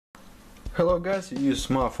Hello guys, you use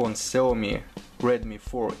smartphone Xiaomi Redmi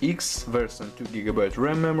 4X version 2GB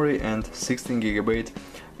RAM memory and 16GB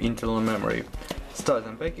internal memory. Start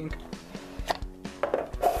unpacking.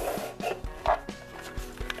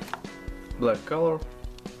 Black color.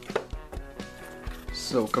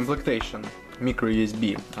 So complementation: micro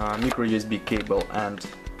USB cable and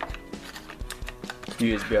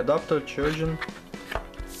USB adapter, charging,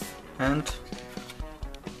 and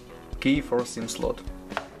key for SIM slot.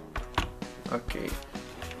 Okay.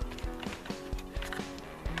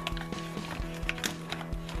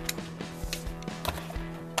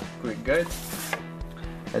 Quick guide.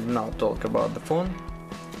 And now talk about the phone.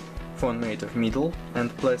 Phone made of metal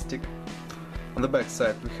and plastic. On the back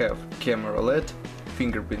side we have camera LED,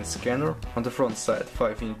 fingerprint scanner. On the front side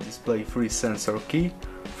 5-inch display, 3 sensor key,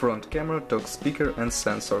 front camera, talk speaker and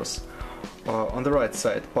sensors. On the right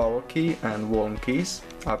side power key and volume keys.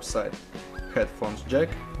 Upside headphones jack,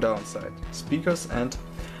 downside speakers and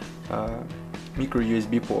micro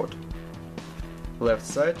USB port. Left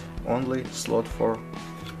side only slot for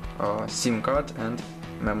SIM card and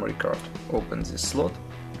memory card. Open this slot.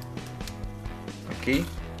 Okay.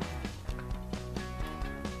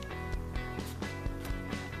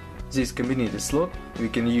 This combined slot we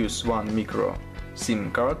can use one micro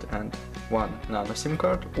SIM card and one nano SIM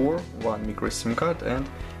card, or one micro SIM card and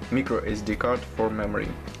micro SD card for memory.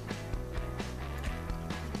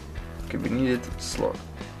 Combined slot.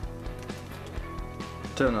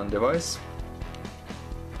 Turn on device.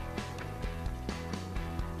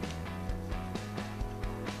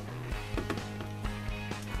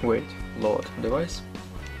 Wait, load device.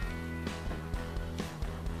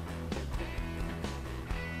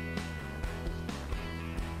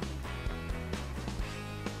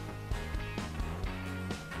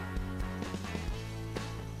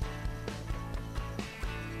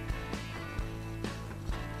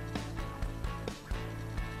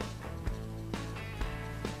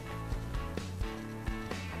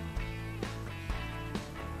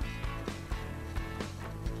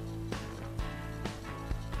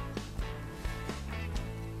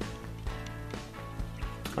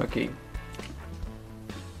 Okay.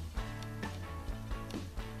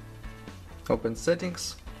 Open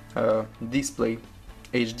settings, display,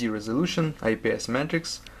 HD resolution, IPS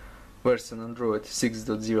matrix, version Android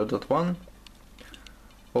 6.0.1.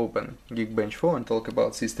 Open Geekbench 4 and talk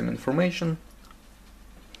about system information.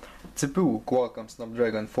 CPU Qualcomm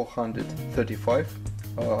Snapdragon 435,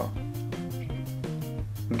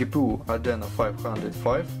 GPU Adreno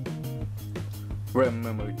 505, RAM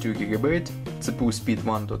memory 2GB, CPU speed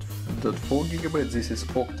 1.4GB, this is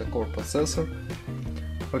octa-core processor.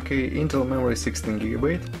 Okay, Intel memory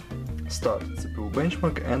 16GB. Start CPU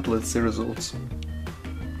benchmark and let's see results.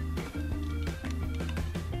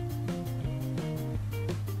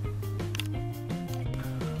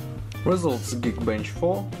 Results Geekbench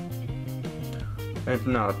 4. And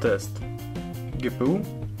now test GPU.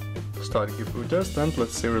 Start GPU test and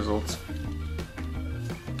let's see results.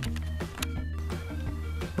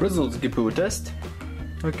 Results GPU test.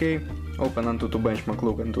 Okay, open Antutu benchmark,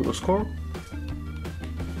 look into the score.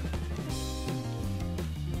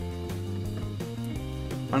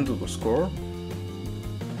 Antutu score.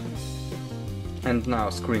 And now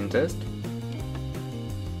screen test.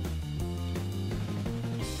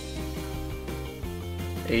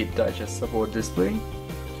 Eight touches support display.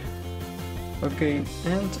 Okay,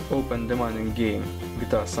 and open demanding game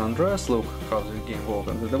Guitar San Andreas, look how the game works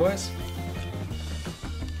on the device.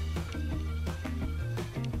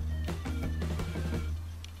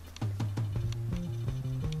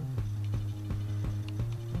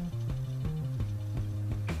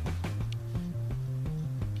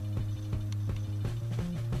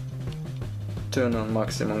 Turn on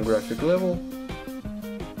maximum graphic level.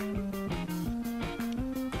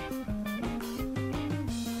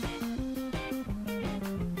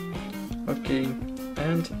 Okay,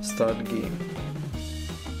 and start game.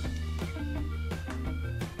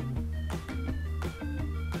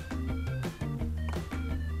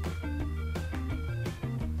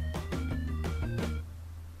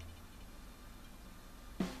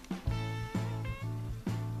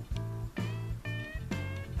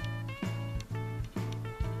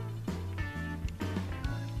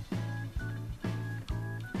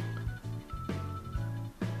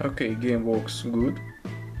 Okay, game works good.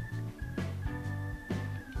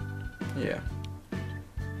 Yeah.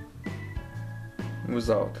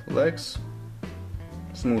 Without lags,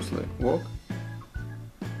 smoothly walk.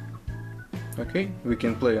 Okay, we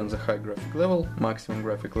can play on the high graphic level, maximum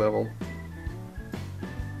graphic level,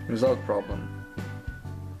 without problem.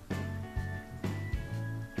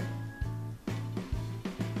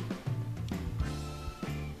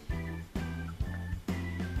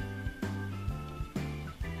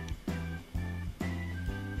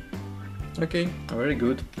 Okay, very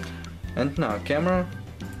good. And now camera.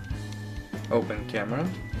 Open camera.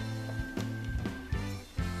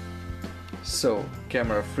 So,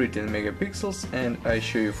 camera 13 megapixels, and I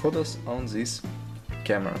show you photos on this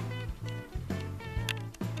camera.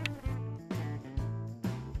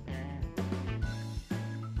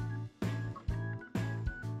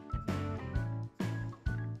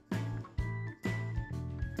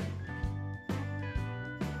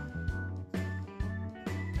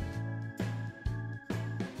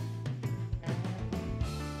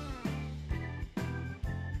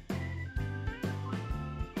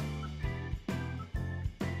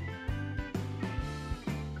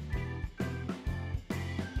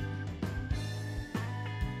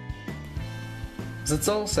 That's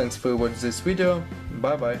all, thanks for watching this video,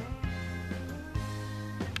 bye bye.